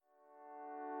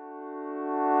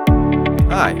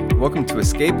Hi, welcome to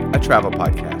Escape, a travel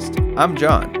podcast. I'm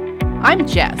John. I'm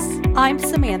Jess. I'm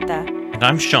Samantha. And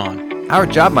I'm Sean. Our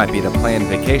job might be to plan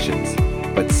vacations,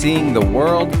 but seeing the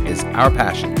world is our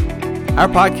passion. Our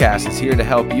podcast is here to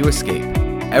help you escape.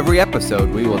 Every episode,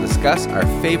 we will discuss our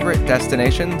favorite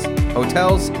destinations,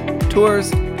 hotels,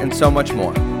 tours, and so much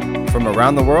more. From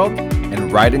around the world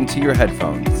and right into your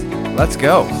headphones. Let's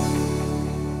go.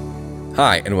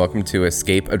 Hi, and welcome to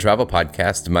Escape, a travel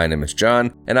podcast. My name is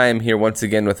John, and I am here once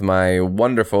again with my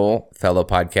wonderful fellow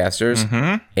podcasters.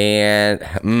 And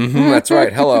that's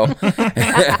right, hello.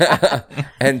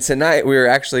 And tonight we're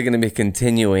actually going to be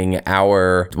continuing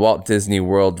our Walt Disney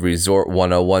World Resort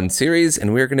 101 series,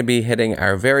 and we're going to be hitting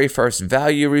our very first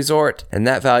value resort, and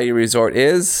that value resort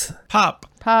is... Pop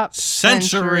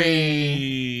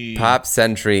Century. Pop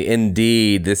Century,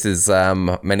 indeed. This is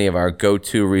many of our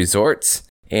go-to resorts.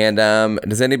 And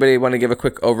does anybody want to give a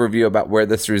quick overview about where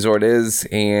this resort is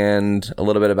and a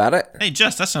little bit about it? Hey,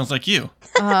 Jess, that sounds like you.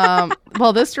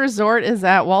 Well, this resort is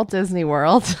at Walt Disney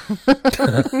World.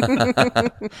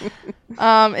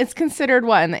 It's considered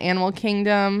what, in the Animal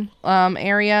Kingdom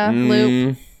area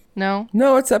loop?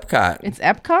 No, it's Epcot. it's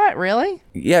Epcot, really?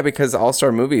 Yeah, because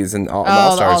All-Star movies and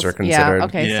All-Stars are considered. Yeah,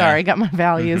 okay, Yeah. sorry, got my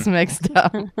values mixed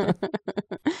up.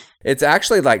 It's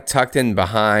actually like tucked in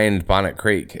behind Bonnet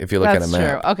Creek, if you look That's at a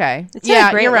map. true. Okay, It's in a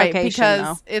yeah, great you're right location,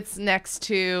 because it's next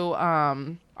to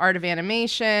Art of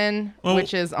Animation, Well,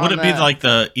 which is on would it be the- like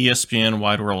the ESPN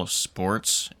Wide World of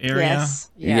Sports area? Yes.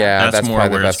 Yeah, that's That's more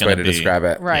probably the where it's best way to gonna be. describe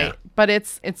it. Right, Yeah. but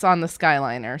it's on the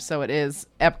Skyliner, so it is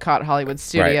Epcot Hollywood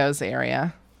Studios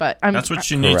area. But That's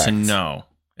what you need to Correct. know.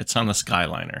 It's on the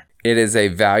Skyliner. It is a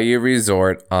value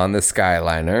resort on the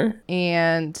Skyliner.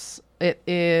 and it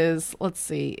is, let's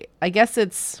see, I guess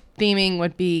its theming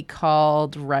would be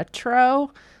called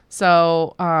retro.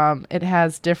 So it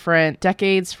has different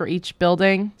decades for each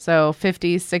building. So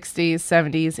 50s, 60s,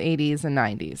 70s, 80s, and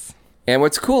 90s. And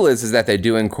what's cool is that they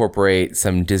do incorporate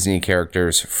some Disney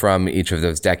characters from each of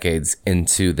those decades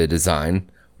into the design,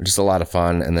 which is a lot of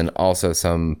fun. And then also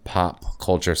some pop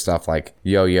culture stuff like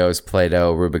yo-yos,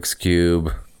 Play-Doh, Rubik's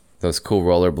Cube, those cool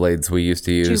rollerblades we used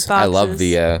to use. I love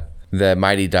the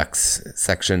Mighty Ducks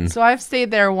section. So I've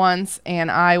stayed there once, and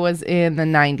I was in the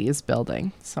 90s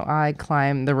building. So I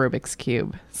climbed the Rubik's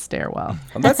Cube stairwell.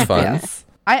 Oh, that's fun. Yes.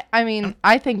 I mean,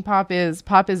 I think Pop is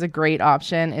a great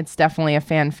option. It's definitely a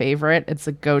fan favorite. It's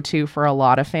a go-to for a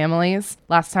lot of families.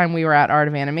 Last time we were at Art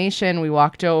of Animation, we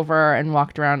walked over and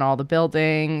walked around all the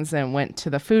buildings and went to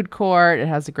the food court. It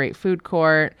has a great food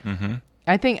court.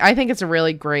 I think it's a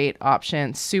really great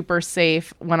option. Super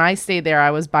safe. When I stayed there,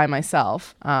 I was by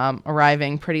myself,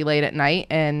 arriving pretty late at night,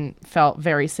 and felt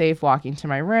very safe walking to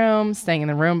my room, staying in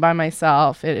the room by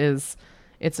myself.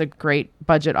 It's a great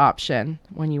budget option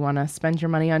when you want to spend your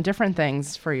money on different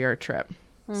things for your trip.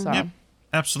 So Yep,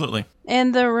 absolutely.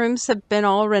 And the rooms have been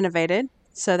all renovated,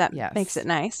 so that Yes. makes it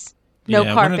nice. No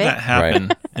Yeah, carpet. when did that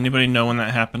happen? Anybody know when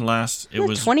that happened last? It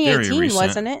was 2018, very recent.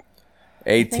 wasn't it?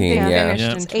 18, they yeah. finished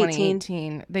Yeah. in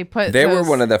 2018. They were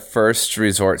one of the first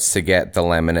resorts to get the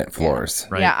laminate floors.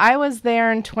 Right. Yeah, I was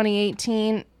there in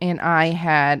 2018, and I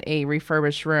had a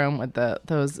refurbished room with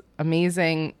those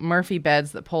amazing Murphy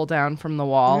beds that pull down from the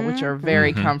wall, which are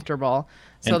very comfortable.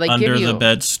 So And they under give you the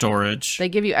bed storage. They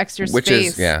give you extra Which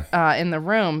is- space in the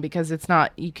room because it's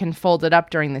not, you can fold it up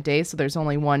during the day, so there's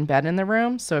only one bed in the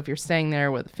room. So if you're staying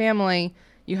there with family,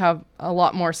 you have a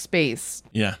lot more space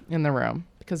Yeah, in the room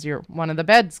because one of the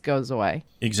beds goes away.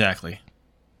 exactly.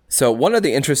 So one of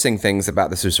the interesting things about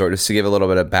this resort, is to give a little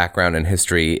bit of background and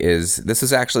history, is this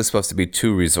is actually supposed to be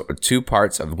two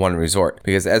parts of one resort.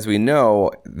 Because as we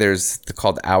know, there's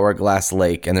called Hourglass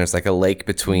Lake, and there's like a lake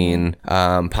between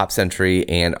Pop Century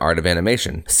and Art of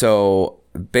Animation. So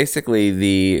basically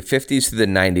the 50s to the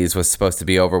 90s was supposed to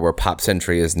be over where Pop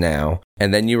Century is now.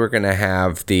 And then you were going to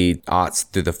have the aughts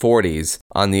through the 40s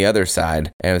on the other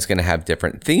side, and it was going to have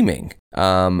different theming.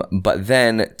 But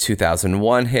then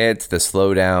 2001 hit, the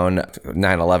slowdown,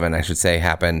 9/11, I should say,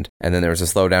 happened. And then there was a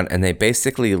slowdown, and they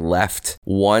basically left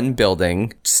one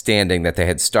building standing that they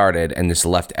had started and just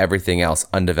left everything else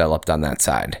undeveloped on that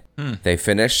side. They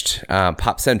finished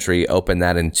Pop Century, opened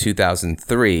that in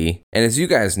 2003. And as you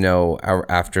guys know,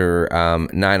 after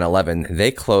 9/11,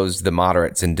 they closed the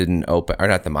moderates and didn't open, or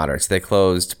not the moderates, they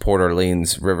closed Port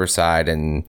Orleans, Riverside,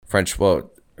 and French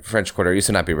Quarter. It used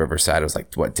to not be Riverside. It was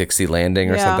like, Dixie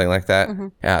Landing or Yeah. something like that.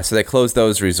 Yeah, so they closed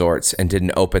those resorts and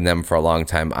didn't open them for a long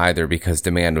time either because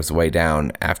demand was way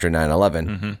down after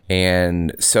 9/11.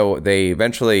 And so they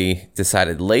eventually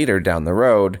decided later down the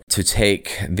road to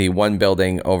take the one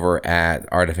building over at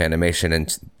Art of Animation,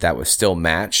 and that was still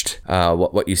matched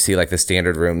what you see like the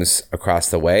standard rooms across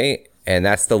the way. And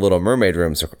that's the Little Mermaid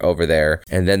rooms over there.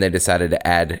 And then they decided to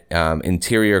add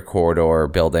interior corridor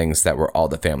buildings that were all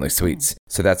the family suites.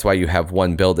 So that's why you have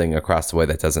one building across the way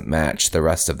that doesn't match the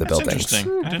rest of the That's buildings.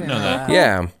 interesting. I didn't know that.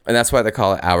 Yeah. And that's why they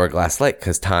call it Hourglass Lake,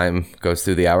 because time goes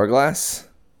through the hourglass.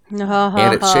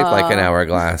 And it's shaped like an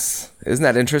hourglass. Isn't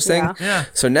that interesting? Yeah. Yeah.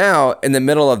 So now in the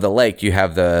middle of the lake, you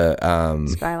have the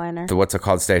Skyliner. the what's it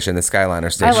called station, the Skyliner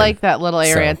station. I like that little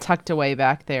area So- tucked away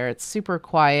back there. It's super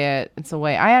quiet. It's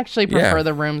away. I actually prefer Yeah.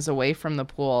 the rooms away from the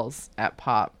pools at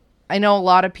Pop. I know a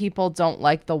lot of people don't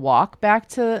like the walk back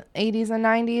to 80s and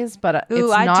 90s, but Ooh,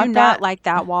 it's I not do that. not like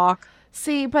that walk.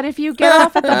 See, but if you get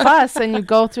off at the bus and you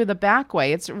go through the back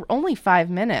way, it's only 5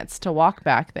 minutes to walk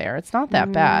back there. It's not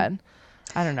that bad.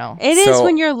 I don't know. It is So-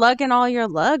 when you're lugging all your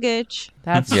luggage.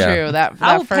 That's Yeah. true. That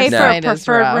I will pay first for a night is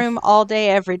preferred rough. room all day,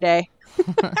 every day.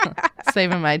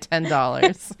 Saving my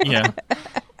 $10. Yeah.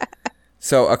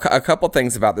 So a couple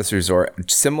things about this resort,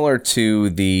 similar to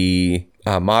the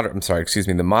the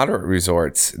moderate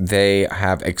resorts, they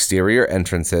have exterior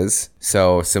entrances.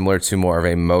 So similar to more of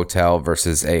a motel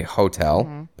versus a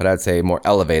hotel, but I'd say more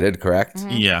elevated, correct?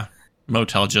 Yeah.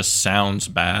 Motel just sounds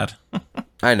bad.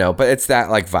 I know, but it's that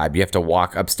like vibe. You have to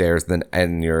walk upstairs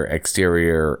and your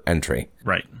exterior entry.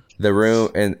 Right. The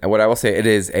room, and what I will say, it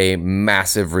is a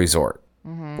massive resort.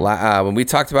 When we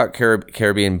talked about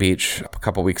Caribbean Beach a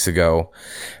couple weeks ago,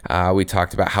 we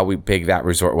talked about how big that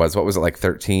resort was. What was it, like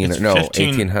 13? It's No,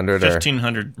 1,800 or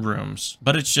 1,500 rooms,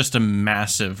 but it's just a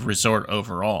massive resort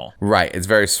overall. Right. It's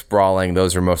very sprawling.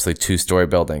 Those are mostly 2-story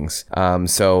buildings.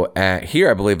 So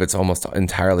here, I believe it's almost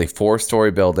entirely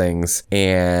 4-story buildings,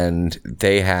 and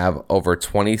they have over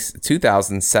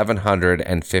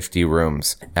 2,750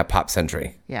 rooms at Pop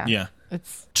Century. Yeah. Yeah.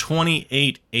 It's.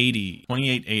 2880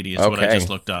 is what I Okay. just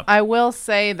looked up. I will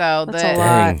say though That's that a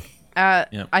lot.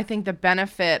 Dang. I think the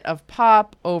benefit of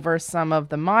Pop over some of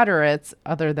the moderates,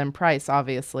 other than price,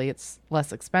 obviously, it's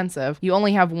less expensive. You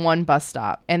only have one bus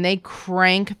stop, and they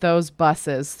crank those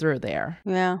buses through there.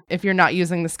 Yeah. If you're not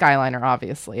using the Skyliner,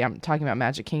 obviously, I'm talking about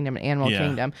Magic Kingdom and Animal Yeah.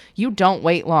 Kingdom, you don't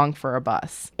wait long for a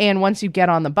bus. And once you get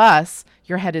on the bus,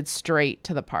 you're headed straight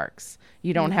to the parks.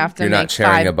 You don't have to You're make not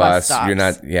sharing 5 a bus. stops. You're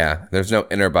not, there's no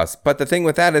inner bus. But the thing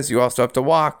with that is you also have to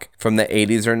walk from the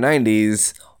 80s or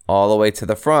 90s all the way to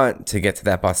the front to get to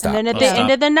that bus stop. And then at Bus the stop.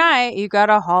 end of the night, you got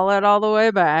to haul it all the way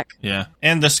back. Yeah.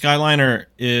 And the Skyliner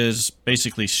is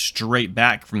basically straight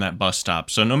back from that bus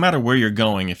stop. So no matter where you're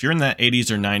going, if you're in that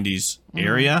 80s or 90s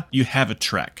area, you have a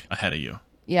trek ahead of you.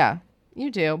 Yeah,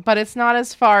 you do. But it's not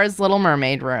as far as Little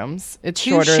Mermaid rooms. It's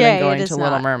shorter Touche, than it going is to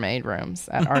Little not. Mermaid rooms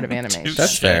at Art of Animation.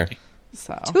 That's fair.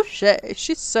 So Touche.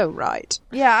 She's so right.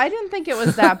 yeah, I didn't think it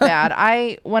was that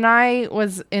bad. When I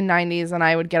was in 90s and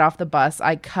I would get off the bus,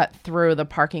 I cut through that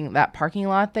parking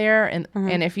lot there, and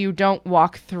if you don't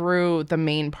walk through the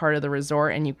main part of the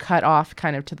resort and you cut off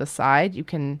kind of to the side, you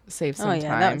can save some Oh, time.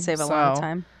 yeah. That would save a lot of So,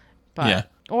 time. But, Yeah.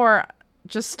 Or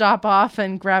just stop off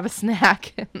and grab a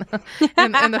snack in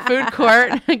the food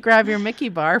court and grab your Mickey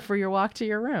bar for your walk to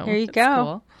your room. There you That's go.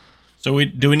 cool. So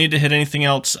do we need to hit anything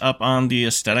else up on the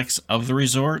aesthetics of the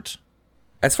resort?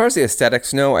 As far as the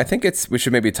aesthetics, no, I think we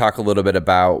should maybe talk a little bit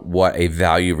about what a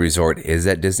value resort is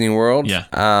at Disney World. Yeah.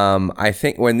 I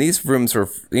think when these rooms were,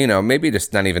 maybe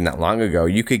just not even that long ago,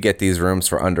 you could get these rooms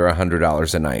for under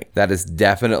 $100 a night. That is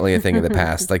definitely a thing of the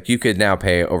past. Like you could now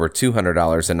pay over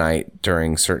 $200 a night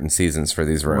during certain seasons for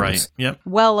these rooms. Right. Yep.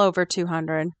 Well over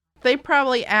 200. They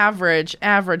probably average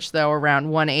though around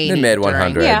 180. The mid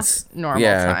during 100s. normal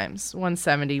Yeah. times,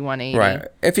 170, 180. Right.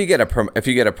 If you get a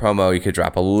promo, you could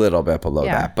drop a little bit below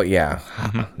Yeah. that. But yeah,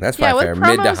 that's Yeah, probably with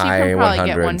fair. promos, Mid to high you can probably get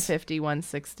 100s 150,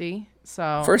 160.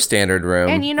 So for a standard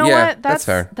room. and you know yeah, what? That's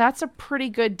fair. That's a pretty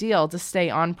good deal to stay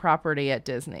on property at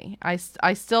Disney. I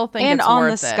still think And it's on the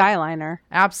worth it. Skyliner.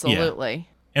 Absolutely.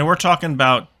 And we're talking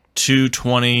about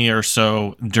 $220 or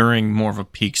so during more of a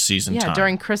peak season Yeah, time.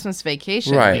 during Christmas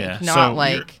vacation Right. week, Yeah, not so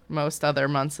like most other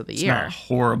months of the It's year. not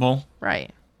horrible.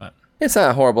 Right. It's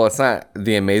not horrible. It's not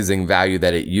the amazing value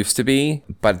that it used to be.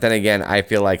 But then again, I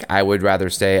feel like I would rather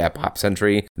stay at Pop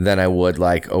Century than I would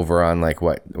like over on like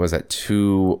what was that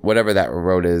whatever that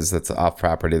road is that's off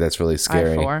property that's really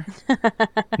scary. I-4.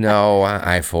 No,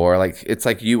 I-4. Like it's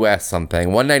like US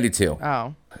something. 192.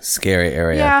 Oh. Scary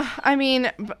area. Yeah, I mean,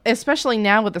 especially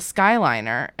now with the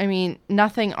Skyliner, I mean,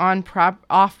 nothing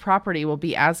off property will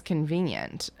be as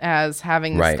convenient as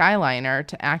having the Right. Skyliner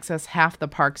to access half the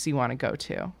parks you want to go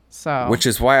to. So, Which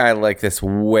is why I like this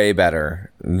way better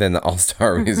than the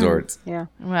All-Star Resorts. Yeah.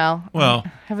 well, Well,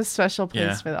 I have a special place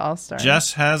yeah. for the All Star.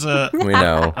 Jess has a We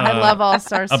know. I love All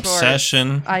Star sports.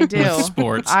 obsession I do. with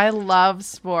sports. I love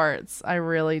sports. I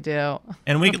really do.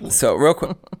 and we So real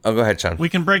quick, Oh, go ahead, Sean. We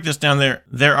can break this down there.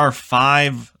 There are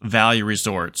 5 value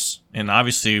resorts. And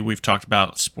obviously, we've talked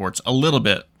about sports a little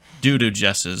bit due to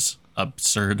Jess's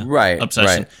absurd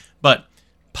obsession. Right. But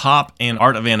Pop and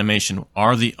Art of Animation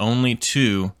are the only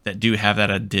 2 that do have that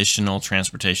additional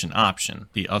transportation option.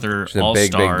 The other Which is a All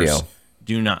big Stars deal.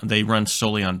 do not. They run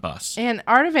solely on bus. And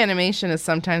Art of Animation is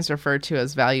sometimes referred to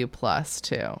as Value Plus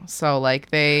too. So like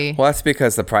they Well, that's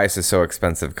because the price is so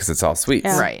expensive because it's all suites.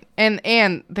 Yeah. right.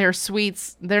 And their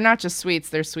suites, they're not just suites,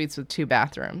 they're suites with 2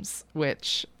 bathrooms,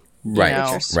 which Right.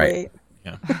 know. They're sweet. Right.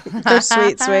 Yeah. They're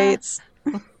sweet sweets.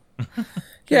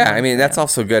 Yeah, I mean, that's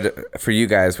also good for you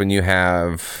guys when you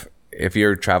have, if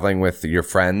you're traveling with your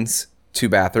friends, 2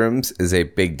 bathrooms is a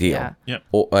big deal. Yeah. Yep.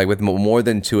 Like with more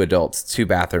than 2 adults, 2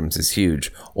 bathrooms is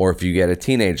huge. Or if you get a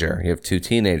teenager, you have 2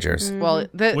 teenagers well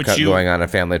Which going on a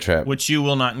family trip. Which you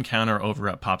will not encounter over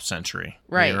at Pop Century.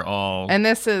 Right. They're all. And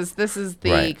this is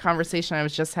the Right. conversation I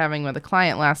was just having with a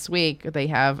client last week. They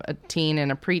have a teen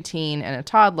and a preteen and a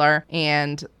toddler,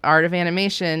 and Art of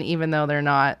Animation, even though they're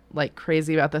not like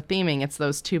crazy about the theming, it's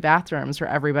those 2 bathrooms where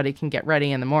everybody can get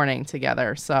ready in the morning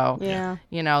together. So Yeah.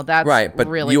 you know, that's Right, but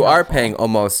really you are helpful. paying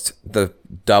almost the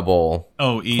double,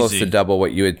 Oh, close to easy. double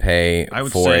what you would pay I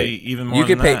would for say it. even more You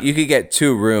could than pay. that. You could get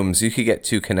 2 rooms. You could get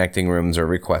 2 connecting rooms or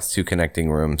request 2 connecting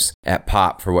rooms at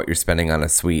Pop for what you're spending on a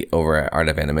suite over at Art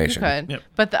of Animation. Could. Yep.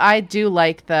 But I do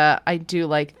like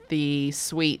the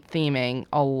suite theming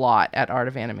a lot at Art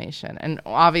of Animation. And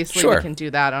obviously we Sure. can do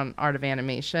that on Art of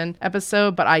Animation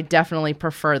episode, but I definitely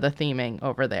prefer the theming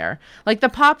over there. Like the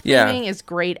Pop Yeah. theming is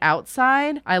great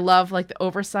outside. I love like the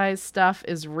oversized stuff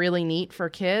is really neat for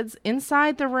kids.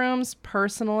 Inside the rooms,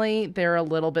 personally, they're a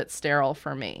little bit sterile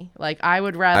for me. Like I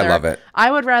would rather love it.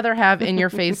 I would rather have in your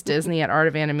face Disney at Art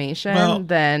of Animation Well-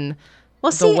 than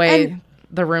Well, the see, way and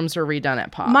the rooms are redone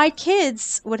at Pop. my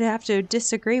kids would have to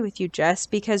disagree with you, Jess,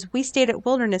 because we stayed at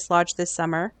Wilderness Lodge this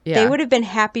summer. Yeah. They would have been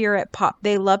happier at Pop.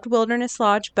 They loved Wilderness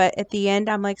Lodge, but at the end,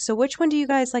 I'm like, so which one do you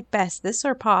guys like best, this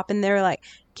or Pop? And they're like,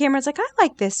 Cameron's like, I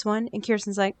like this one. And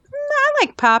Kirsten's like, I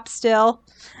like Pop still.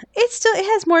 It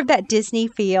has more of that Disney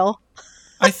feel.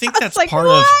 I think that's like, part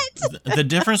what? of the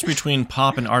difference between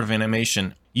Pop and Art of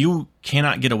Animation. You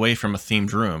cannot get away from a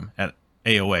themed room at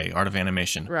AOA, Art of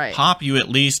Animation. Right. Pop, you at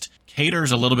least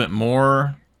caters a little bit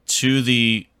more to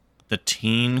the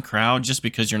teen crowd, just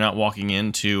because you're not walking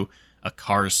into a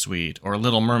Cars suite or a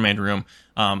Little Mermaid room.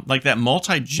 Like that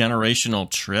multi-generational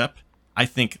trip, I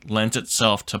think lends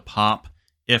itself to Pop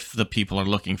if the people are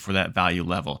looking for that value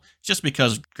level. Just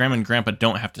because Grandma and Grandpa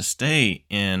don't have to stay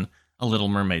in a Little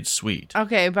Mermaid suite.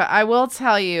 Okay, but I will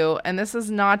tell you, and this is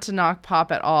not to knock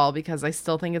Pop at all because I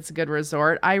still think it's a good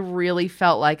resort. I really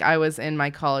felt like I was in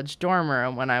my college dorm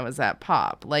room when I was at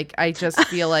Pop. Like I just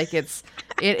feel like it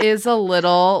is a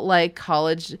little like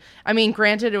college. I mean,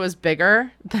 granted, it was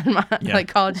bigger than my like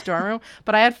college dorm room,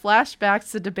 but I had flashbacks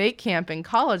to debate camp in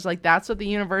college. Like that's what the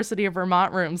University of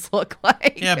Vermont rooms look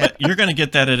like. Yeah, but you're going to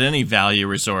get that at any value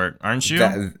resort, aren't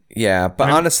you? Yeah, but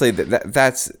honestly,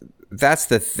 that's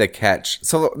the catch.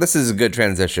 So this is a good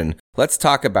transition. Let's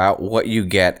talk about what you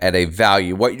get at a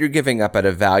value, what you're giving up at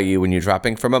a value when you're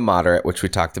dropping from a moderate, which we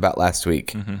talked about last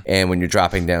week, and when you're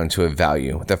dropping down to a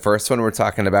value. The first one we're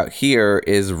talking about here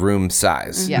is room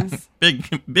size. Yes.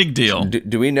 Big deal.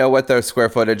 Do we know what the square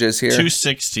footage is here?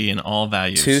 260 in all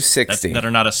values. 260. That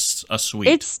are not a suite.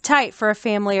 It's tight for a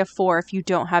family of 4 if you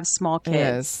don't have small It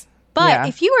kids. is. But Yeah.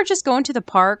 if you are just going to the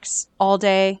parks all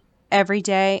day, every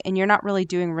day, and you're not really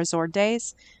doing resort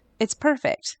days, it's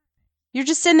perfect. You're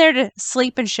just in there to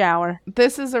sleep and shower.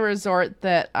 This is a resort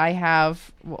that I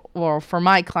have, well, for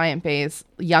my client base,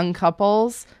 young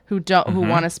couples who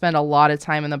want to spend a lot of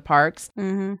time in the parks.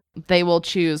 Mm-hmm. They will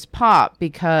choose Pop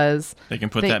because they can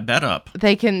put that bed up.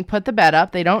 they can put the bed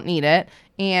up. They don't need it.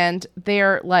 And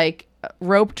they're like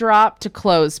rope drop to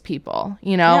clothes people,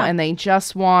 you know, Yeah. and they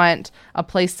just want a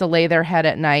place to lay their head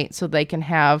at night so they can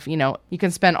have, you know, you can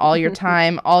spend all your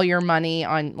time, all your money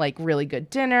on like really good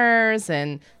dinners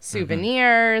and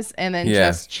souvenirs and then Yeah.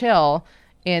 just chill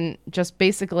in just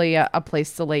basically a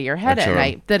place to lay your head at Sure.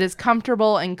 night that is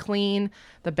comfortable and clean.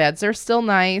 The beds are still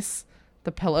nice.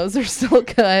 The pillows are still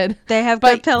good. They have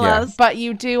But- good pillows. But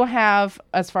you do have,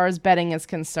 as far as bedding is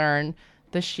concerned,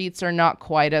 the sheets are not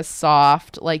quite as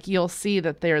soft. Like you'll see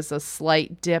that there's a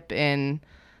slight dip in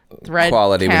thread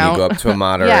Quality count. when you go up to a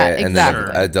moderate Yeah, and then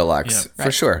exactly. a deluxe. Yeah. For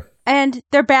Right. sure. And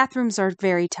their bathrooms are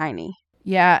very tiny.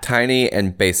 Yeah, Tiny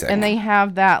and basic. and they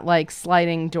have that like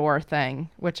sliding door thing,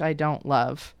 which I don't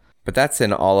love. But that's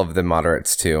in all of the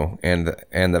moderates too, and the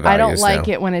values. I don't like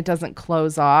now. it when it doesn't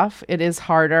close off. It is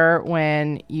harder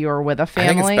when you're with a I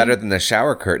family. think it's better than the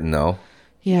shower curtain though.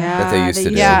 Yeah. That they used to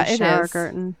do. Yeah, it shower is.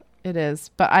 curtain. It is,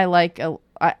 but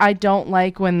I don't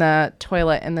like when the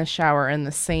toilet and the shower are in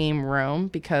the same room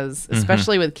because,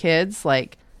 especially with kids,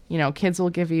 like, you know, kids will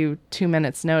give you 2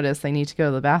 minutes notice they need to go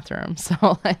to the bathroom.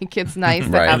 So like, it's nice to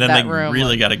Right. have And then that they room. really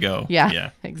like- got to go.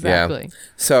 Yeah, exactly.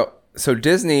 So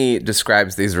Disney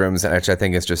describes these rooms, which I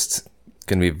think is just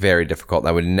going to be very difficult.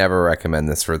 I would never recommend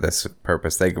this for this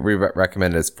purpose. They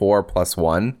recommend it as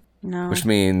 4+1, No. which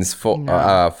means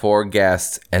 4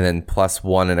 guests and then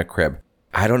 +1 in a crib.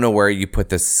 I don't know where you put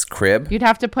this crib. You'd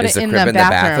have to put Is it the in crib the in the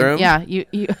bathroom. bathroom? Yeah,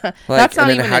 you that's not and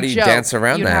then even how a do you joke. dance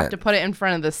around You'd that? have to put it in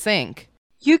front of the sink.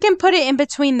 You can put it in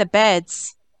between the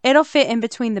beds. It'll fit in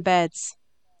between the beds.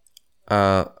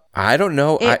 I don't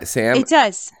know, Sam. It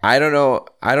does. I don't know.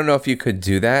 I don't know if you could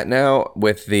do that now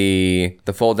with the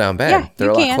fold down bed. Yeah, They're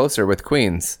you a lot can. closer with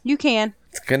queens. You can.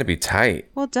 It's gonna be tight.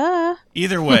 Well, duh.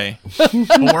 Either way, a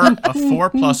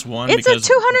 4+1 It's because a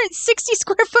 260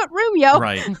 square foot room, yo.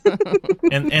 right,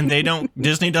 and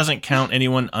Disney doesn't count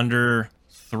anyone under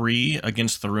 3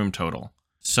 against the room total.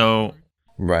 So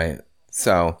Right.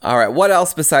 So, all right. What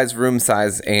else besides room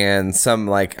size and some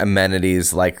like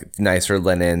amenities like nicer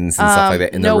linens and stuff like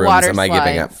that in no the rooms water am I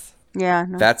giving up? slides. Yeah.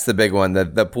 No. That's the big one.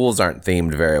 The pools aren't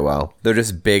themed very well. They're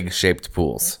just big shaped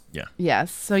pools. yeah,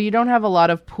 Yes, so you don't have a lot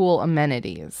of pool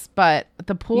amenities, but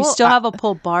the pool You still have a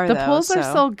pull bar, the though. pools are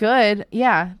so. so good.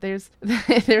 Yeah, there's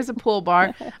there's a pool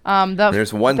bar.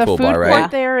 There's one the pool food bar, court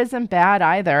right? there isn't bad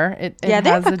either. It Yeah, they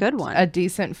has have a good one. a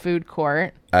decent food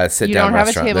court. Sit You down don't have a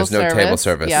restaurant. table There's no table service.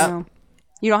 service. Yep. No.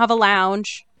 You don't have a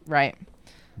lounge. Right.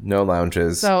 No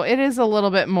lounges. So it is a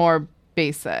little bit more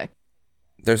basic.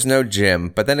 There's no gym.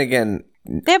 But then again,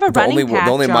 They have a running path,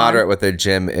 the only John. moderate with a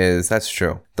gym is that's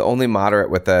true. The only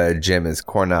moderate with a gym is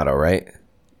Coronado, right?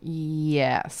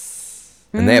 Yes.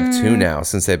 And they have 2 now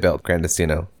since they built Gran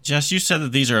Destino. Jess, you said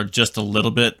that these are just a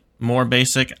little bit more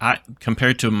basic.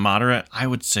 Compared to moderate,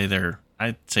 I'd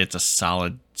say it's a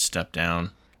solid step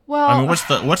down. Well, I mean,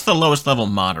 what's the lowest level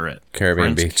moderate?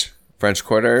 Caribbean French? Beach. French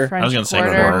Quarter. French I was gonna say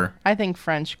Quarter. Quarter. I think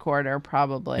French Quarter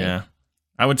probably. Yeah,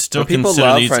 I would still But people consider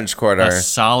love these French Quarter. a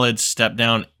solid step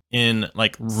down in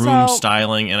like room So-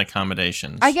 styling and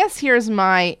accommodations. I guess here's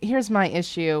my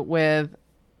issue with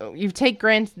you take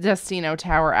Gran Destino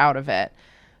Tower out of it.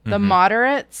 The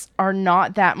moderates are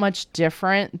not that much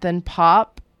different than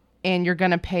Pop, and you're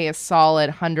going to pay a solid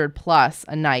 100 plus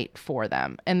a night for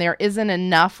them. And there isn't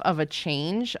enough of a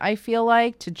change, I feel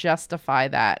like, to justify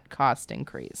that cost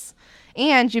increase.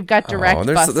 And you've got direct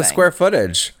there's busing. the square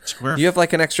footage. Square You have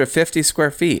like an extra 50 square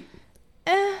feet.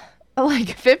 Like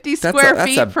 50 That's square that's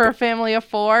feet a for a family of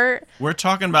 4. We're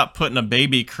talking about putting a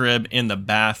baby crib in the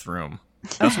bathroom.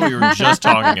 That's what we were just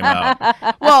talking about.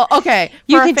 Well, okay.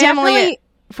 You For a could family, definitely-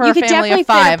 for you a could family definitely of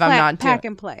 5, fit a I'm not doing. pack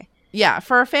and play. Yeah,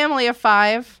 for a family of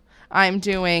 5, I'm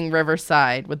doing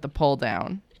Riverside with the pull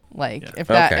down. Like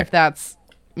Yeah. if that's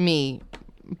me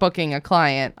booking a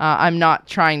client, I'm not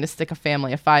trying to stick a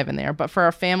family of 5 in there. But for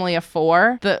a family of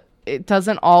 4, it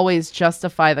doesn't always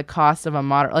justify the cost of a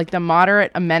moderate. Like the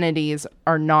moderate amenities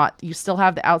are not. You still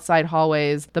have the outside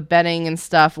hallways, the bedding and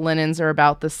stuff. Linens are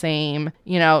about the same.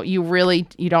 You know, you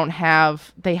don't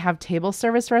have. They have table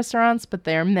service restaurants, but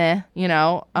they're meh. You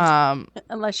know.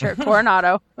 Unless you're at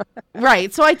Coronado.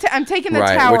 Right. So I'm taking the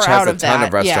Right, tower which has out a of ton that.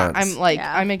 of restaurants.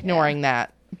 Yeah, I'm ignoring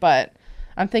that. But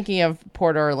I'm thinking of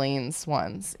Port Orleans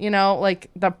ones. You know, like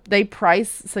they price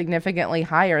significantly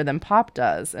higher than Pop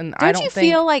does, and I don't you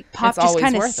think feel like Pop it's just always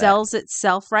kind of worth it. sells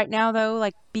itself right now, though?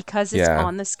 Like, because it's Yeah.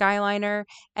 on the Skyliner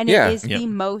and Yeah. it is Yep. the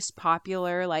most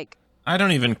popular, like, I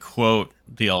don't even quote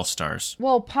the All Stars.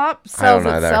 Well, Pop sells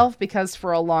either. itself because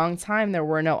for a long time there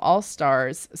were no All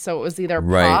Stars, so it was either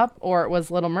Right. Pop or it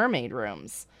was Little Mermaid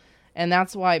rooms. And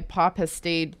that's why Pop has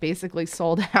stayed basically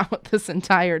sold out this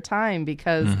entire time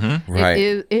because Right.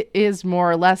 it is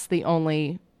more or less the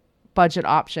only budget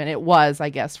option. It was, I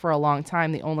guess, for a long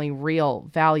time, the only real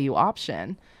value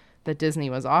option that Disney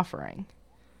was offering.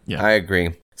 Yeah. I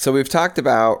agree. So we've talked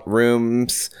about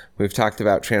rooms. We've talked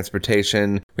about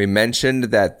transportation. We mentioned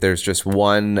that there's just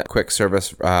one quick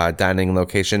service dining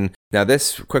location. Now,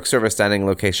 this quick service dining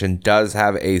location does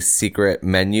have a secret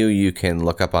menu you can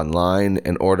look up online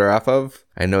and order off of.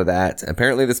 I know that.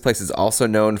 Apparently, this place is also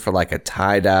known for like a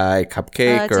tie-dye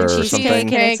cupcake it's a or cheesecake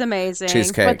something. and it's amazing.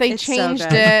 Cheesecake. But they It's so changed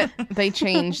good. it. They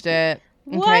changed it.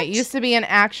 What? Okay, it used to be an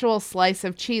actual slice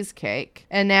of cheesecake,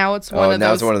 and now it's one of now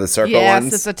those. it's one of the circle yes,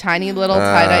 ones? it's a tiny little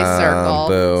tie-dye circle.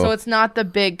 boo. So it's not the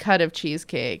big cut of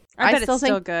cheesecake. I bet still it's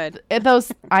still think good.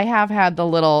 those. I have had the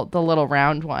little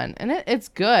round one, and it's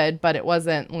good, but it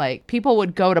wasn't like people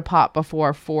would go to Pop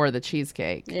before for the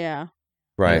cheesecake. Yeah.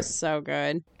 Right. It's so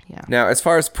good. Now, as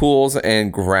far as pools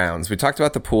and grounds, we talked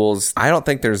about the pools. I don't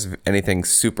think there's anything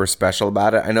super special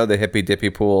about it. I know the Hippy Dippy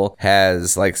pool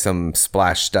has like some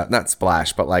splash stuff, not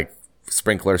splash, but like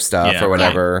sprinkler stuff Yeah. or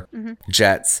whatever, Mm-hmm.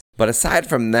 jets. But aside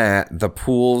from that, the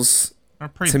pools, Are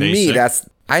pretty to basic.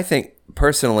 me, I think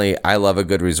personally, I love a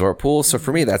good resort pool. So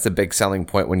for me, that's a big selling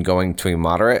point when going to a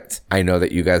moderate. I know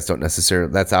that you guys don't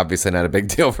necessarily, that's obviously not a big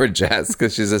deal for Jess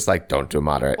because she's just like, don't do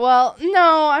moderate. Well,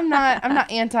 no, I'm not. I'm not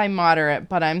anti-moderate,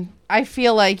 but I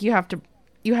feel like you have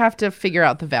to figure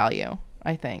out the value.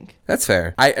 I think. That's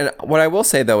fair. And what I will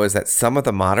say though is that some of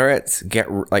the moderates get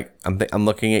like I'm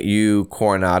looking at you,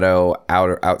 Coronado,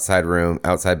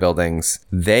 outside buildings.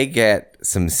 They get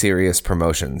some serious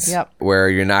promotions. Yep. Where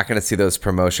you're not going to see those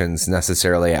promotions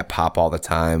necessarily at Pop all the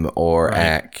time or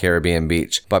at Caribbean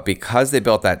Beach, but because they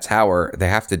built that tower, they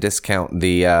have to discount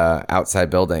the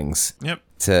outside buildings. Yep.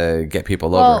 To get people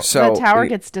Well, over. So the tower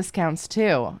gets discounts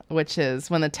too, which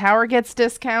is when the tower gets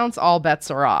discounts, all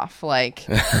bets are off. Like,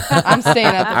 I'm staying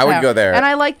at the tower. I would go there. And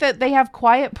I like that they have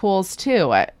quiet pools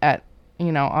too at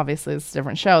obviously it's a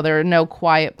different show. There are no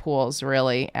quiet pools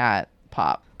really at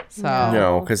Pop. So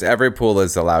No, because every pool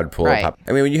is a loud pool. Right.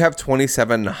 I mean, when you have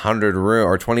 2,700 room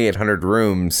or 2,800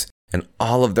 rooms and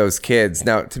all of those kids.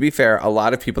 Now, to be fair, a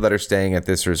lot of people that are staying at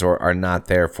this resort are not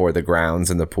there for the grounds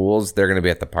and the pools. They're going to be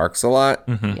at the parks a lot.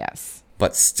 yes.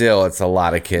 But still, it's a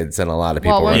lot of kids and a lot of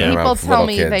people Well, when running people around with tell little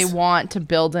me kids. they want to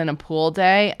build in a pool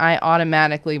day, I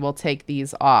automatically will take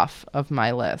these off of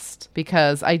my list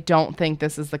because I don't think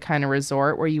this is the kind of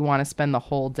resort where you want to spend the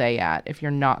whole day at if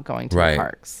you're not going to Right. the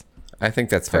parks. I think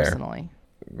that's fair. Personally.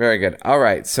 Very good. All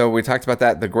right. So we talked about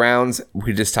that. The grounds,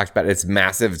 we just talked about it's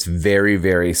massive. It's very,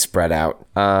 very spread out.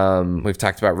 We've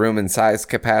talked about room and size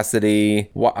capacity.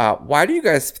 Why do you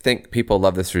guys think people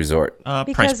love this resort? Price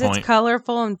Because point. it's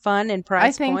colorful and fun and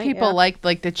price I think point, people yeah.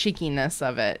 like the cheekiness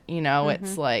of it. You know,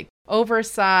 it's like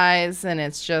oversized and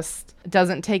it's just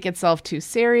doesn't take itself too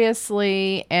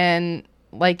seriously and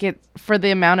like it for the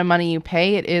amount of money you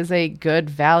pay, it is a good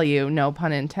value, no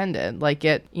pun intended. Like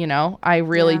it, I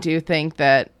really Yeah. do think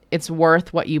that it's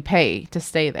worth what you pay to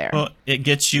stay there. Well, it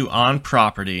gets you on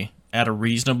property at a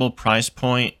reasonable price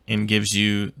point and gives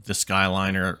you the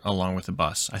Skyliner along with the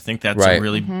bus. I think that's Right. a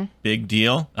really big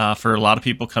deal for a lot of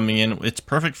people coming in. It's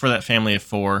perfect for that family of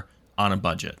 4 on a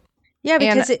budget. Yeah,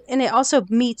 because it also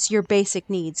meets your basic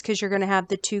needs because you're going to have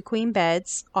the 2 queen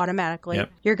beds automatically. Yep.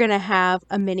 You're going to have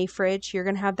a mini fridge. You're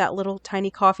going to have that little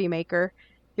tiny coffee maker.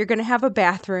 You're going to have a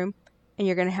bathroom, and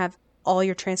you're going to have all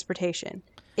your transportation.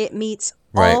 It meets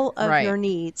Right. all of Right. your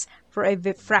needs for a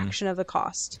fraction of the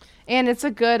cost. And it's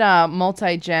a good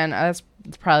multi-gen. That's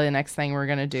probably the next thing we're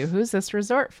going to do. Who's this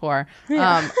resort for?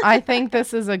 I think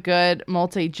this is a good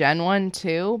multi-gen one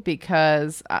too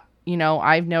because,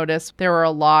 I've noticed there were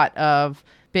a lot of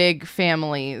big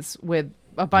families with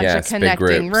a bunch Yes, of big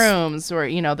connecting groups. rooms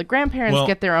where, the grandparents Well-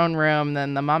 get their own room,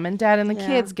 then the mom and dad and the Yeah.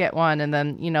 kids get one, and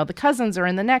then, the cousins are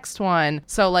in the next one.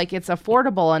 So, like, it's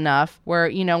affordable enough where,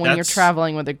 when you're That's-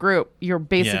 traveling with a group, you're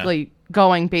basically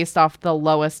going based off the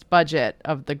lowest budget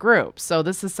of the group. So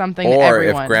this is something that Or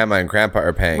everyone... if grandma and grandpa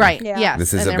are paying. Right, Yeah. yes.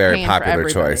 This is and a they're very paying for popular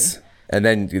everybody. choice. And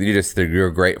then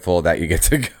you're grateful that you get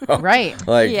to go. Right.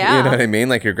 Like, Yeah. you know what I mean?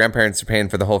 Like your grandparents are paying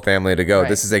for the whole family to go. Right.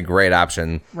 This is a great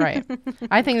option. Right.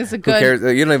 I think this is a Who good... cares?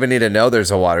 You don't even need to know there's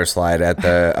a water slide at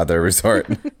the other resort.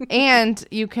 And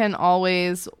you can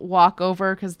always walk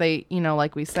over because they,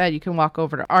 like we said, you can walk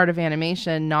over to Art of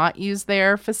Animation, not use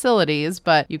their facilities,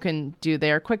 but you can do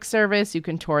their quick service. You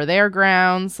can tour their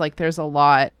grounds. Like there's a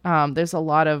lot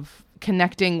of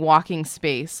connecting walking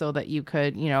space so that you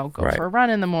could, go Right. for a run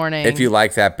in the morning. If you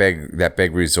like that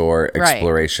big resort Right.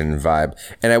 exploration vibe.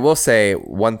 And I will say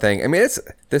one thing. I mean,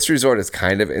 this resort is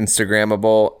kind of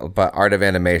Instagrammable, but Art of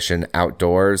Animation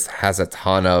outdoors has a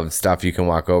ton of stuff you can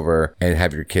walk over and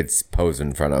have your kids pose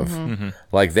in front of.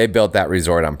 Like they built that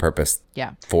resort on purpose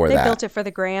Yeah. for They that. built it for the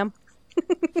gram.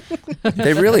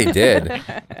 They really did.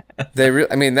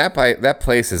 I mean, that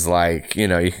place is like, you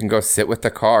can go sit with the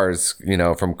cars,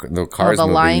 from the Cars the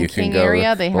movie. Lion You can King go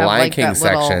area, they the have Lion like King that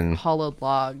section. little hollowed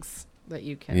logs that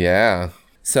you can... Yeah.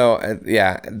 So,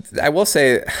 I will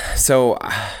say,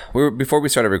 before we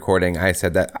started recording, I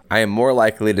said that I am more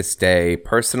likely to stay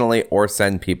personally or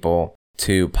send people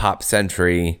to Pop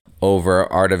Century over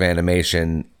Art of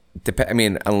Animation.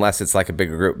 Unless it's like a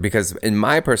bigger group, because in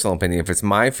my personal opinion, if it's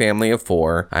my family of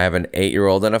 4, I have an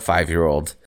 8-year-old and a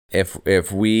 5-year-old.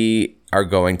 If we are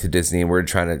going to Disney and we're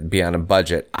trying to be on a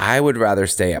budget, I would rather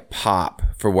stay at Pop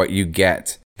for what you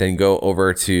get then go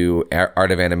over to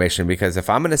Art of Animation, because if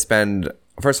I'm going to spend,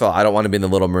 first of all, I don't want to be in the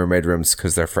Little Mermaid rooms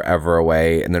because they're forever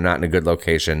away and they're not in a good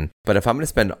location. But if I'm going to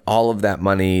spend all of that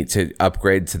money to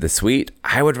upgrade to the suite,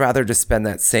 I would rather just spend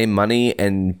that same money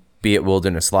and be at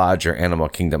Wilderness Lodge or Animal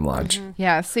Kingdom Lodge.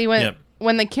 Yeah, see,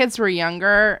 when the kids were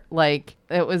younger, like,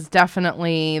 it was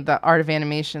definitely the Art of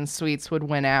Animation suites would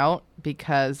win out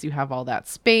because you have all that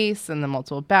space and the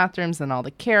multiple bathrooms and all the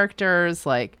characters.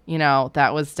 Like, you know,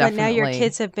 that was definitely... But now your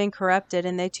kids have been corrupted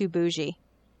and they too bougie.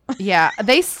 Yeah,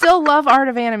 they still love Art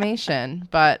of Animation,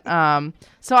 but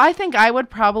so I think I would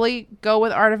probably go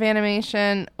with Art of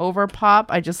Animation over Pop.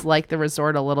 I just like the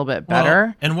resort a little bit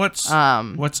better. Well,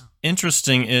 and what's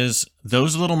interesting is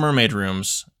those Little Mermaid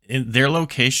rooms, in their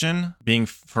location being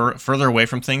further away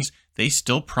from things, they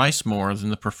still price more than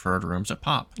the preferred rooms at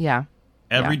Pop. Yeah.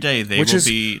 Every day they Which will is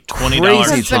be crazy $20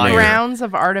 Because the higher. grounds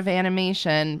of Art of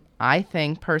Animation, I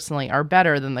think personally, are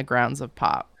better than the grounds of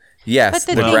Pop. Yes,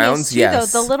 But the thing grounds, is, too,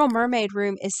 yes. though, the Little Mermaid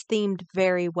room is themed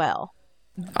very well.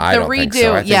 I The don't think redo,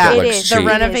 so. I think yeah, it It looks is. the cheap.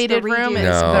 renovated The room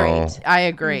redo is No. great. I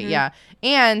agree. Yeah,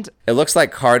 and It looks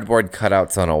like cardboard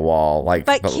cutouts on a wall. Like,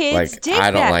 But kids dig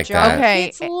I don't that, like Joe. that. Okay.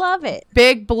 Kids love it.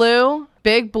 Big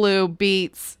Blue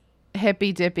beats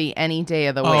Hippy Dippy any day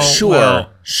of the week. Oh, Sure, well.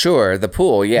 sure. The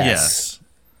pool, yes. Yes.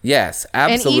 Yes,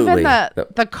 And absolutely. even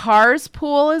the Cars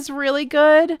pool is really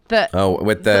good.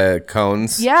 With the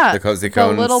cones? Yeah, The cozy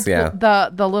cones?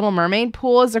 The Little Mermaid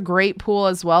pool is a great pool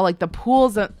as well. Like the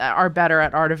pools that are better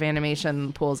at Art of Animation than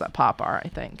the pools at Pop are, I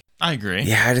think. I agree.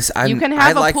 Yeah, You can I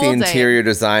have a like the pool day. interior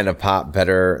design of Pop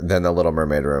better than the Little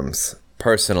Mermaid rooms,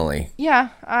 personally. Yeah,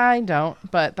 I don't,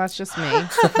 but that's just me.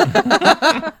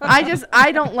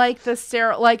 I don't like the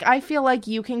sterile. Like, I feel like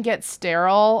you can get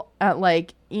sterile at,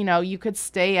 like, you know, you could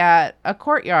stay at a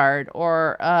Courtyard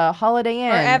or a Holiday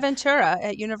Inn. Or Aventura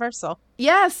at Universal.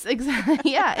 Yes,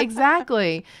 exactly. Yeah,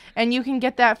 exactly. And you can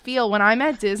get that feel. When I'm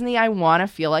at Disney, I want to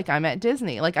feel like I'm at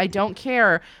Disney. Like, I don't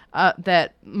care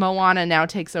that Moana now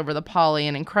takes over the Poly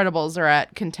and Incredibles are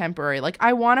at Contemporary. Like,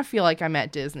 I want to feel like I'm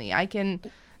at Disney. I can...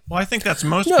 Well, I think that's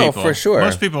most No, people. for sure.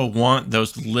 Most people want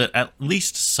those at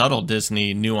least subtle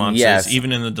Disney nuances, Yes.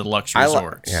 even in the deluxe I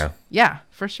resorts. Yeah. Yeah,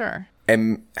 for sure.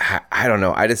 And I don't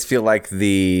know. I just feel like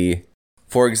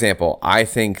for example, I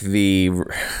think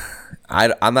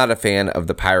I'm not a fan of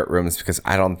the pirate rooms because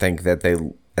I don't think that they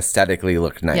aesthetically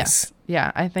look nice. Yes.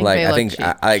 Yeah, I think Like, they I look think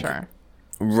cheap, I- sure.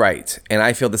 Right. And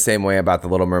I feel the same way about the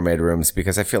Little Mermaid rooms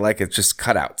because I feel like it's just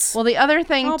cutouts. Well, the other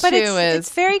thing, Oh, too, but is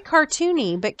it's very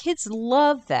cartoony, but kids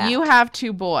love that. you have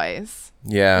two boys.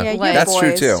 Yeah. yeah, you like- have That's true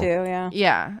boys too. yeah.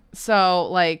 Yeah. So,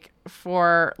 like,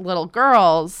 for little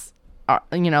girls,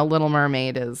 you know, Little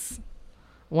Mermaid is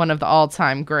one of the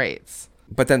all-time greats.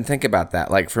 But then think about that.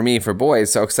 Like for me, for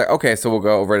boys, so it's like, okay, so we'll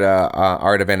go over to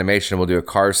Art of Animation. We'll do a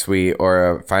Cars suite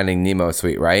or a Finding Nemo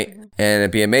suite, right? And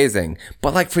it'd be amazing.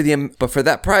 But like for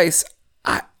that price,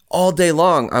 all day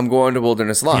long, I'm going to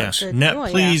Wilderness Lodge. Yeah. Oh,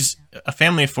 yeah. Please, a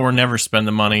family of four, never spend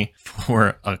the money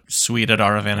for a suite at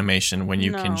Art of Animation when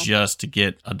you can No. just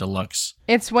get a deluxe.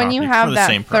 It's when you property have for the that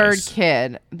same third price.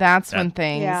 kid. That's when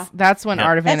things. Yeah. That's when Yep.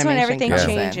 Art of That's when Animation everything comes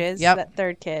in. changes. Yep. That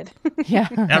third kid. Yeah.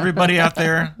 Everybody out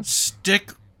there,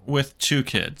 stick with 2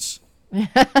 kids.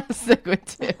 Stick with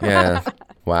two. Yeah.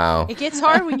 Wow. It gets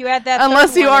hard when you add that.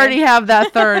 Unless third you one in. already have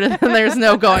that third, and then there's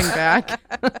no going back.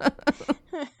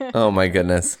 Oh my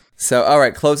goodness. So, all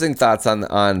right, closing thoughts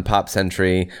on Pop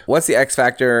Century. What's the X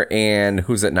Factor and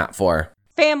who's it not for?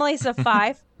 Families of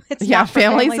 5. It's Yeah, not for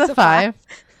families of 5.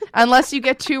 Unless you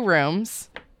get 2 rooms.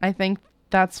 I think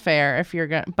that's fair if you're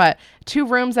going to. But 2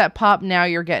 rooms at Pop, now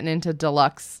you're getting into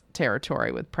deluxe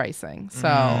territory with pricing.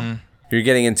 So, You're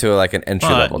getting into like an entry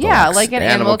level. yeah, deluxe. like an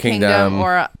Animal Kingdom.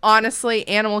 Or honestly,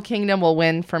 Animal Kingdom will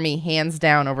win for me hands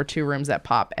down over 2 rooms at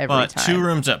Pop every But time. 2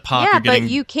 rooms at Pop, Yeah, you're getting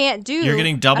but you can't do. you're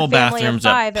getting double a family of bathrooms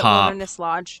at 5 Pop. Wilderness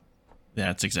Lodge.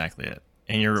 That's exactly it.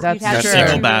 And you're That's a true.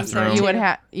 single True. bathroom. You would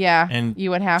have, yeah, And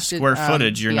you would have to square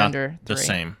footage, you're be not under the 3.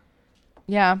 same.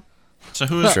 Yeah. So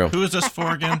who is True. this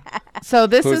for again? So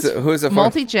this Who's is it for?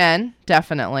 multi-gen,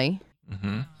 definitely.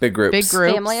 Big groups. Big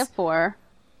groups. Family of 4.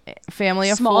 Family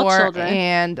of Small 4 children.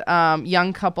 and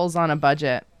young couples on a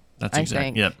budget. That's I exactly.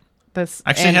 think. Yep. This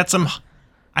Actually, and-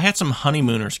 I had some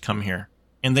honeymooners come here,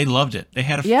 and they loved it. They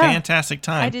had a Yeah. fantastic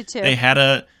time. I did too. They had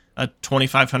a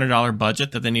 $2,500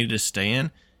 budget that they needed to stay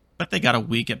in, but they got a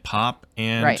week at Pop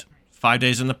and Right. 5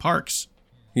 days in the parks.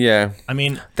 Yeah. I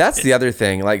mean, That's the other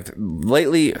thing. Like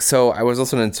lately, so I was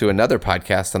listening to another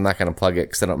podcast. I'm not going to plug it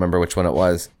because I don't remember which one it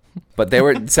was. But they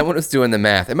were someone was doing the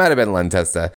math. It might have been Len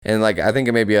Testa, and like I think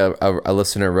it maybe a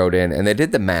listener wrote in, and they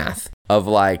did the math of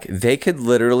like they could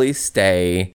literally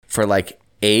stay for like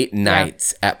 8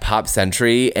 nights at Pop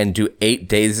Century and do 8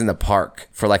 days in the park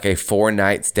for like a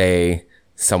 4-night stay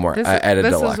somewhere at a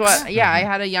deluxe. Is what, I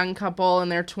had a young couple in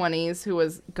their 20s who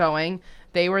was going.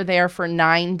 They were there for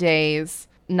 9 days,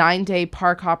 9-day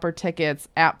park hopper tickets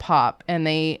at Pop, and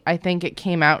I think it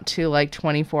came out to like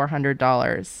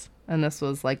 $2,400, and this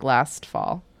was like last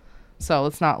fall. So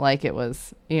it's not like it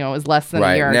was, it was less than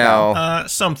a year ago.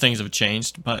 Some things have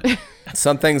changed, but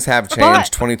some things have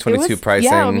changed. 2022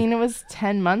 pricing. Yeah, I mean, it was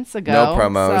 10 months ago. No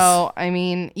promos. So, I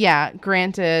mean, yeah,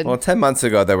 granted. Well, 10 months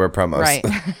ago, there were promos. Right.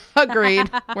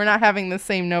 Agreed. We're not having the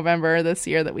same November this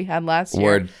year that we had last year.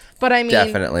 We're but I mean,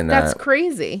 definitely not. That's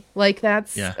crazy. Like,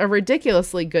 that's a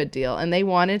ridiculously good deal. And they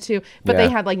wanted to, but they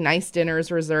had like nice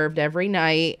dinners reserved every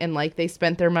night, and like they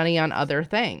spent their money on other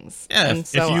things. Yeah. And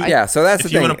so that's the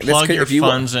thing. If you want to plug your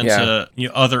funds into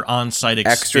other on-site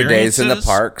experiences. Extra days in the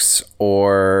parks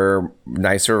or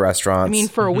nicer restaurants. I mean,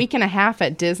 for a week and a half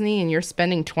at Disney and you're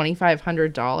spending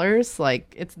 $2,500,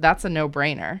 like that's a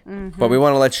no-brainer. Mm-hmm. But we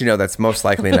want to let you know that's most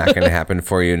likely not going to happen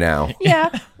for you now.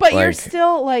 Yeah, but you're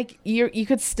still like you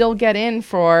could still get in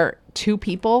for 2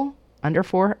 people under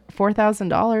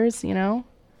 $4,000.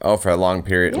 Oh, for a long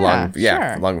period.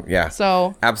 Sure.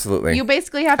 So absolutely. You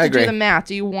basically have to do the math.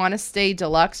 Do you want to stay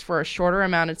deluxe for a shorter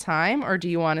amount of time, or do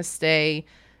you want to stay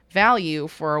value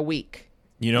for a week?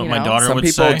 You know what my daughter would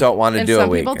say? Some people don't want to do a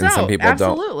week, and some people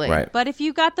Absolutely. don't. Right. But if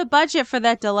you got the budget for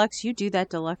that deluxe, you do that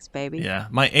deluxe, baby. Yeah,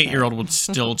 my 8-year-old would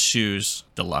still choose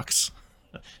deluxe.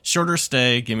 Shorter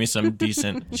stay, give me some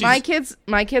decent. My kids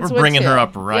we're would bringing too. her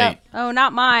up right. Yep. Oh,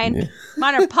 not mine. Yeah.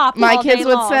 Mine are pop. My kids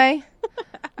would say.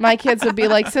 My kids would be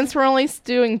like, since we're only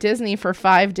doing Disney for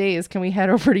 5 days, can we head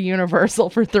over to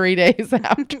Universal for 3 days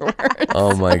afterwards?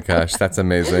 Oh my gosh, that's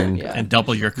amazing. Yeah. And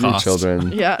double your cost. Your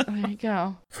children. Yeah, there you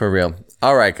go. For real.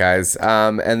 All right, guys.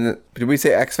 And did we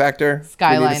say X Factor?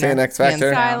 Skyliner. Did we need to say an X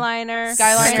Factor? Skyliner.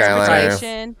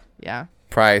 Skyliner. Yeah.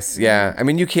 Price, yeah. I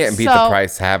mean, you can't beat the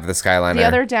price to have the Skyliner. The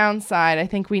other downside, I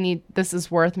think this is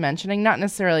worth mentioning, not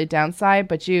necessarily downside,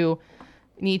 but you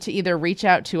need to either reach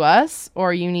out to us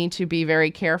or you need to be very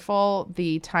careful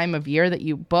the time of year that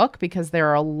you book, because there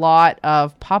are a lot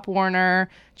of Pop Warner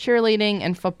cheerleading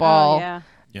and football. Yeah.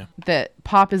 That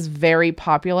Pop is very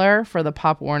popular for the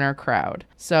Pop Warner crowd.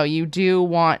 So you do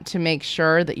want to make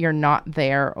sure that you're not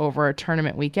there over a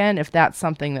tournament weekend if that's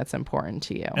something that's important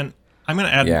to you. And I'm going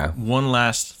to add one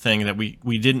last thing that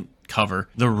we didn't cover.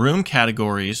 The room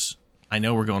categories, I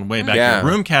know we're going way back. The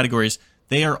room categories,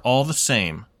 they are all the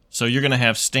same. So you're going to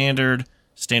have standard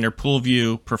pool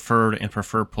view, preferred, and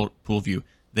preferred pool view.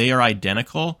 They are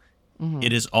identical. Mm-hmm.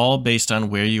 It is all based on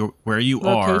where you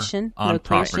location, are on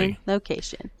property.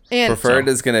 Location. And preferred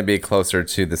is going to be closer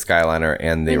to the Skyliner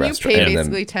and the restaurant. You pay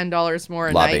basically $10 more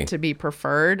a night to be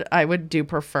preferred. I would do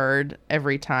preferred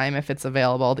every time if it's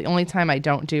available. The only time I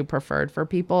don't do preferred for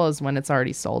people is when it's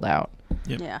already sold out.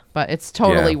 Yep. Yeah. But it's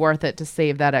totally worth it to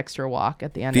save that extra walk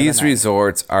at the end of the night. These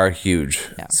resorts are huge.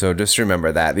 Yeah. So just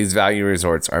remember that. These value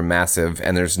resorts are massive,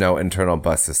 and there's no internal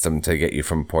bus system to get you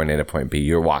from point A to point B.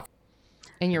 You're walking.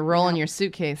 And you're rolling your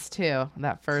suitcase, too,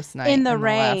 that first night. In the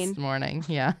rain. Last morning,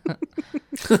 yeah.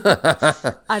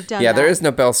 I've done that. There is no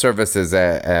bell services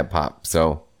at Pop,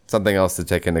 so something else to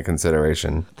take into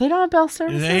consideration. They don't have bell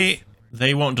services?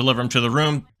 They won't deliver them to the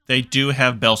room. They do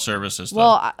have bell services,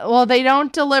 though. Well, they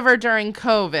don't deliver during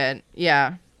COVID.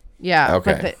 Yeah.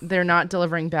 Okay. But they're not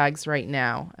delivering bags right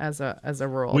now as a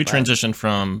rule. We transitioned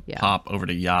from Pop over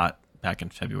to Yacht back in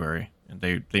February, and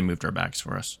they moved our bags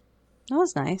for us. That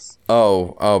was nice.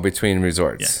 Oh, between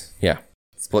resorts. Yeah.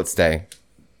 Split stay.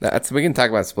 We can talk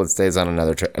about split stays on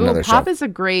another show. Pop is a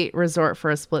great resort for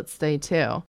a split stay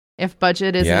too. If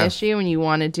budget is an issue and you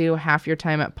want to do half your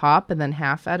time at Pop and then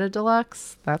half at a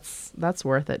deluxe, that's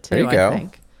worth it too. I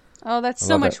think. Oh, that's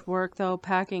so much work though,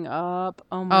 packing up.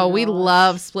 Oh my gosh. We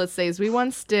love split stays. We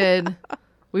once did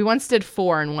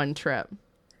 4 in one trip.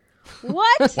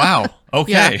 What? Wow.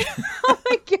 Okay. Yeah. Oh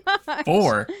my gosh.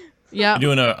 4. Yeah.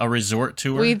 You're doing a resort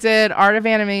tour? We did Art of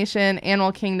Animation,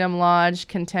 Animal Kingdom Lodge,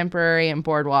 Contemporary, and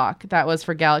Boardwalk. That was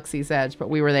for Galaxy's Edge, but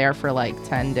we were there for like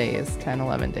 10,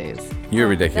 11 days. You're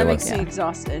ridiculous. That makes me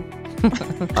exhausted.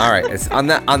 All right. It's on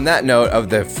that note of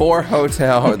the 4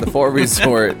 hotel or the 4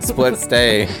 resort split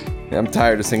stay. I'm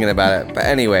tired of singing about it. But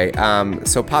anyway,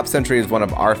 so Pop Century is one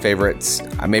of our favorites.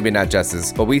 Maybe not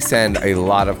Jess's, but we send a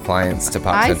lot of clients to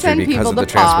Pop Century because of the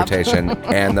transportation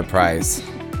and the price.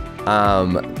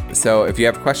 So if you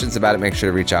have questions about it, make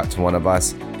sure to reach out to one of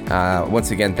us.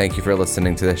 Once again, thank you for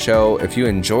listening to the show. If you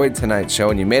enjoyed tonight's show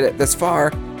and you made it this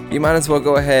far, you might as well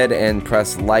go ahead and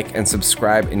press like and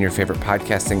subscribe in your favorite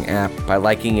podcasting app. By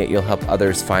liking it, you'll help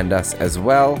others find us as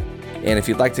well. And if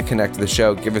you'd like to connect to the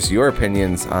show, give us your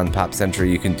opinions on Pop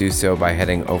Century, you can do so by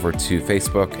heading over to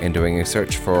Facebook and doing a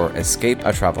search for Escape,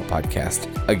 a Travel Podcast.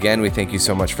 Again, we thank you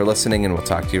so much for listening, and we'll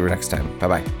talk to you next time.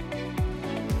 Bye-bye.